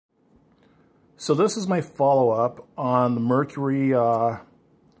So this is my follow-up on the Mercury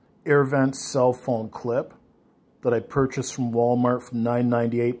air vent cell phone clip that I purchased from Walmart for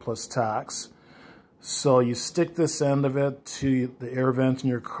 $9.98 plus tax. So you stick this end of it to the air vent in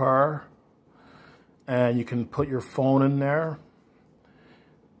your car, and you can put your phone in there,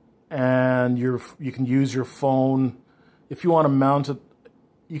 and you can use your phone. If you want to mount it,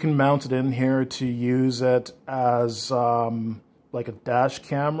 you can mount it in here to use it as like a dash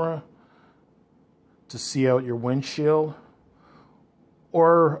camera to see out your windshield,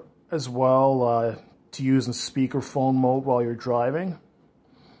 or as well to use in speakerphone mode while you're driving.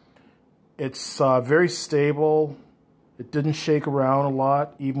 It's very stable. It didn't shake around a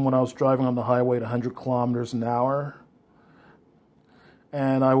lot, even when I was driving on the highway at 100 kilometers an hour.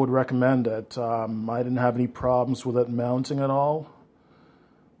 And I would recommend it. I didn't have any problems with it mounting at all.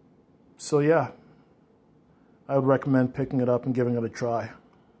 So yeah, I would recommend picking it up and giving it a try.